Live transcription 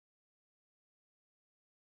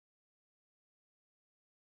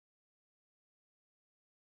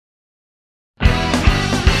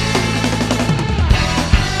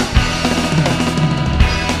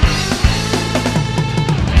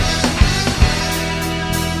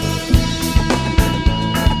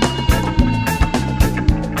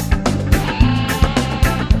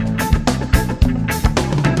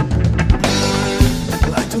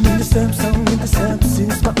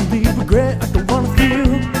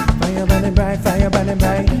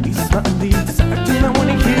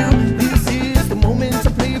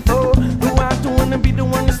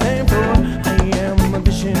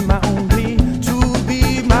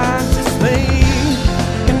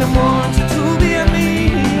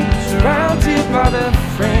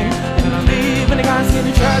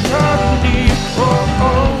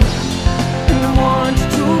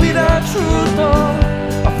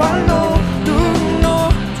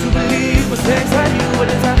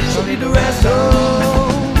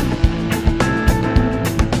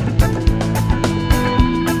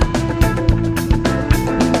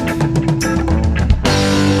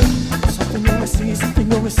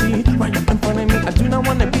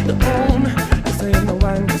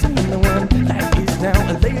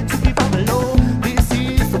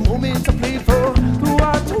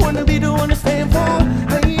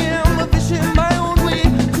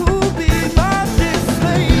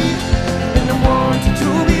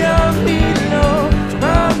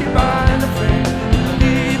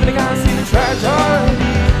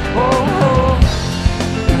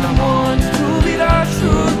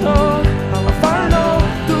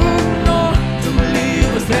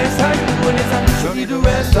don't need the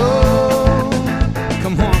rest. Oh,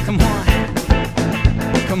 come on, come on,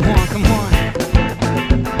 come on, come on,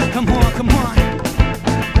 come on, come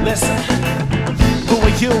on. Listen, who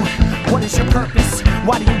are you? What is your purpose?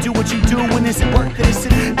 Why do you do what you do? And is it worth it? Is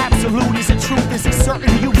it absolute? Is it truth? Is it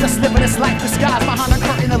certain? You just living this life disguised behind a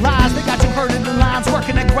curtain of lies. They got you hurting the lines,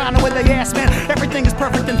 working and grinding with their ass, man. Everything is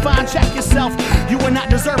perfect and fine. Check yourself. You are not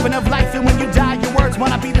deserving of life, and when you die, your words might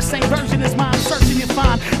not be the same version as mine. Searching you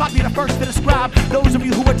find. I'll be the first to describe those of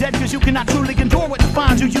you who are dead because you cannot truly endure what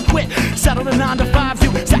defines you. You quit, settle the 9 to 5s.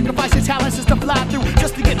 You sacrifice your talents just to fly through,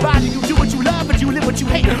 just to get by. Do you do what you love, or do you live what you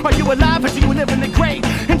hate? Are you alive, or do you live in the grave?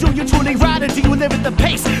 And do you truly ride, or do you live at the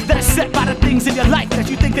pace that is set by the things in your life that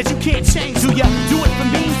you think that you can't change? Do you do it for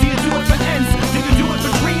means? Do you do it for ends? Do you do it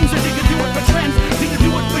for dreams, or do you do it for trends? Do you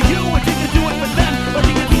do it for you, or do you do it for them? Or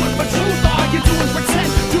do you do it for truth, or are you doing pretend?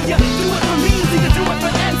 Do you do it for means? Do you do it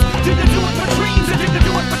for ends? Do you do it for dreams, or do you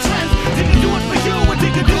do it for trends? Do you do it for you, or do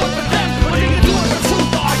you do it for them? Or do you do it for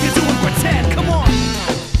truth, or are you doing pretend? Come on.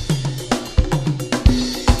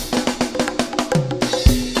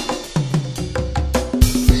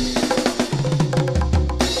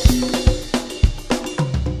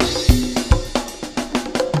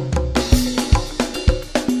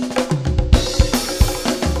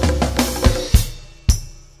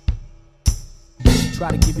 Try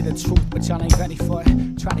to give you the truth, but y'all ain't ready for it.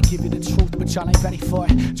 Try to give you the truth, but y'all ain't ready for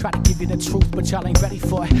it. Try to give you the truth, but y'all ain't ready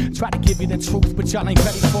for it. Try to give you the truth, but y'all ain't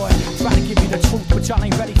ready for it. Try to give you the truth, but y'all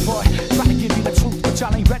ain't ready for it. Try to give you the truth, but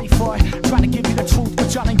y'all ain't ready for it. Try to give you the truth,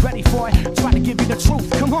 but y'all ain't ready for it. Try to give you the truth.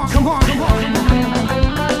 Come on, come on, come on.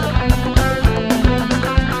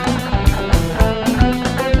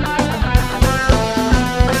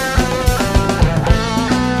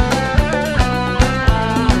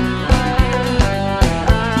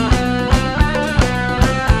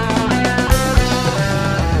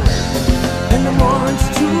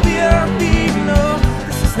 To be